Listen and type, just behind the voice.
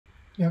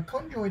Now,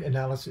 conjoint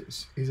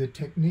analysis is a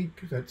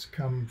technique that's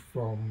come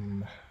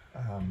from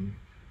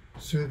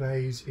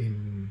surveys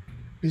in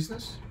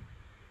business,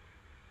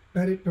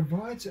 but it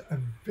provides a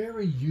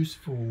very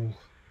useful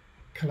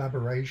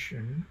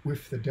collaboration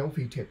with the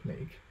Delphi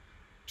technique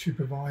to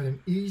provide an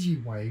easy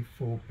way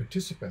for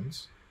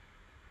participants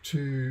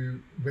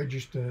to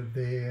register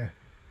their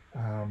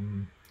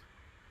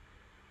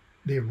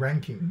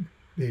ranking,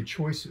 their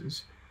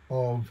choices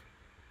of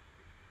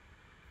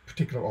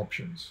particular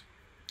options.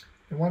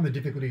 And one of the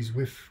difficulties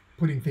with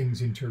putting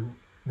things into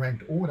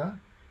ranked order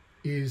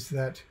is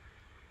that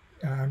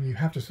you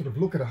have to sort of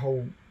look at a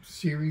whole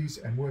series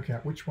and work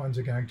out which ones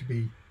are going to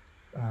be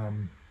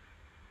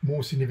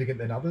more significant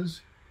than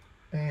others.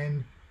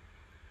 And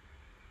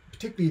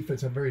particularly if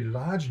it's a very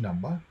large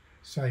number,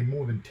 say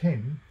more than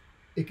 10,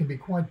 it can be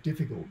quite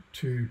difficult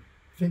to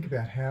think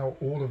about how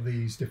all of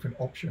these different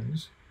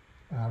options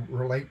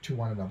relate to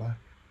one another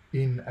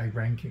in a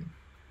ranking.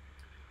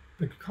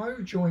 The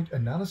conjoint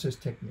analysis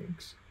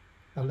techniques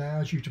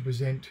allows you to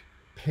present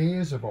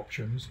pairs of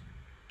options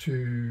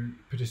to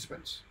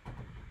participants.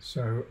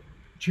 So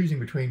choosing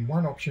between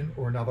one option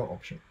or another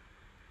option.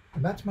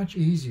 And that's much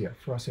easier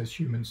for us as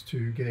humans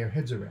to get our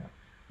heads around.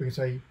 We can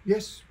say,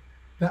 yes,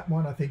 that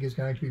one I think is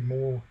going to be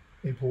more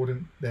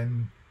important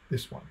than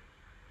this one.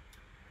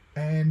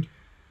 And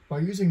by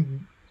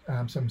using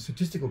some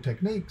statistical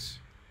techniques,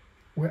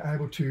 we're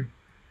able to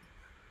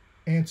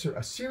answer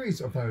a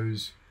series of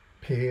those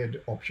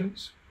paired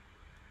options,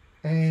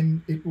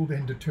 and it will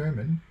then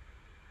determine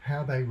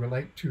how they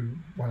relate to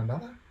one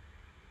another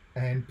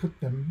and put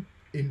them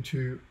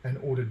into an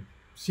ordered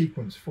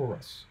sequence for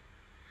us.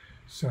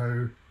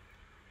 So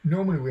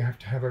normally we have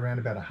to have around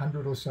about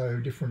 100 or so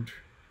different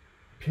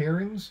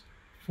pairings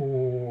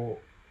for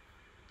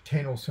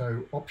 10 or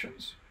so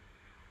options,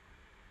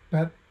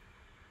 but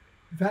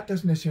that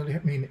doesn't necessarily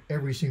mean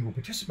every single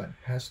participant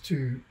has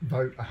to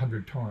vote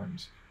 100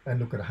 times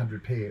and look at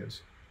 100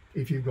 pairs.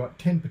 If you've got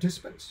 10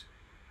 participants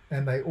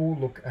and they all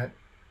look at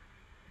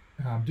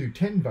do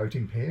 10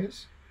 voting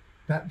pairs,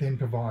 that then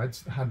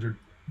provides the 100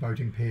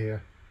 voting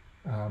pair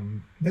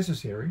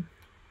necessary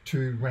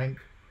to rank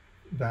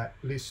that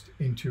list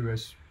into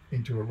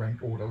a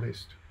ranked order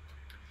list.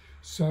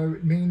 So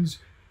it means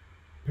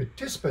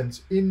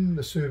participants in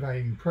the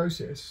surveying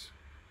process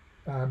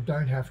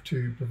don't have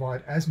to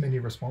provide as many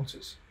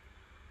responses,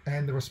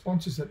 and the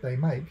responses that they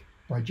make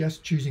by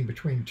just choosing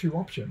between two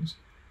options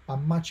are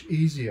much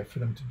easier for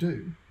them to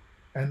do,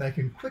 and they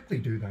can quickly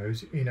do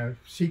those in a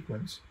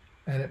sequence,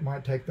 and it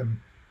might take them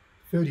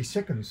 30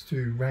 seconds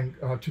to rank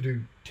to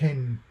do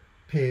 10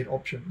 paired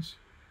options.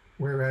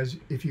 Whereas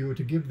if you were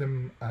to give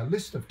them a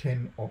list of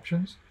 10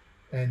 options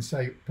and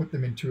say put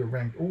them into a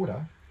ranked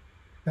order,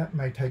 that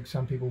may take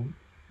some people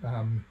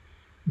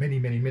many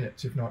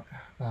minutes, if not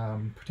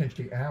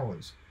potentially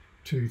hours,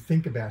 to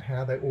think about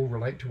how they all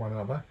relate to one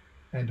another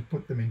and to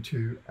put them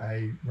into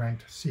a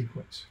ranked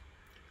sequence.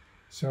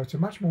 So it's a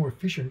much more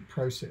efficient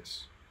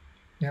process.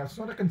 Now, it's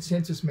not a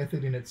consensus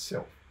method in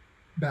itself,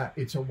 but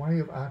it's a way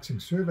of asking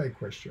survey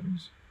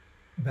questions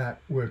that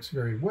works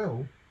very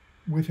well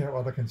with our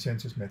other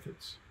consensus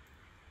methods.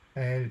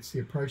 And it's the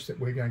approach that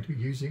we're going to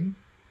be using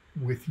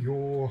with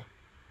your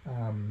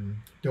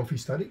Delphi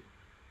study.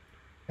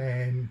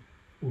 And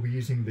we'll be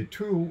using the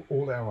tool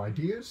All Our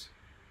Ideas,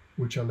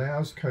 which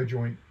allows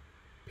cojoint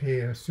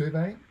pair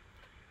surveying.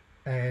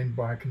 And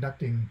by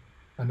conducting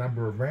a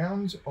number of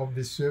rounds of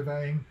this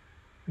surveying,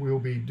 we'll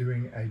be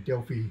doing a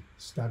Delphi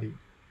study.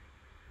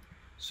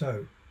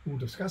 So we'll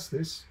discuss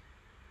this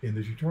in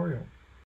the tutorial.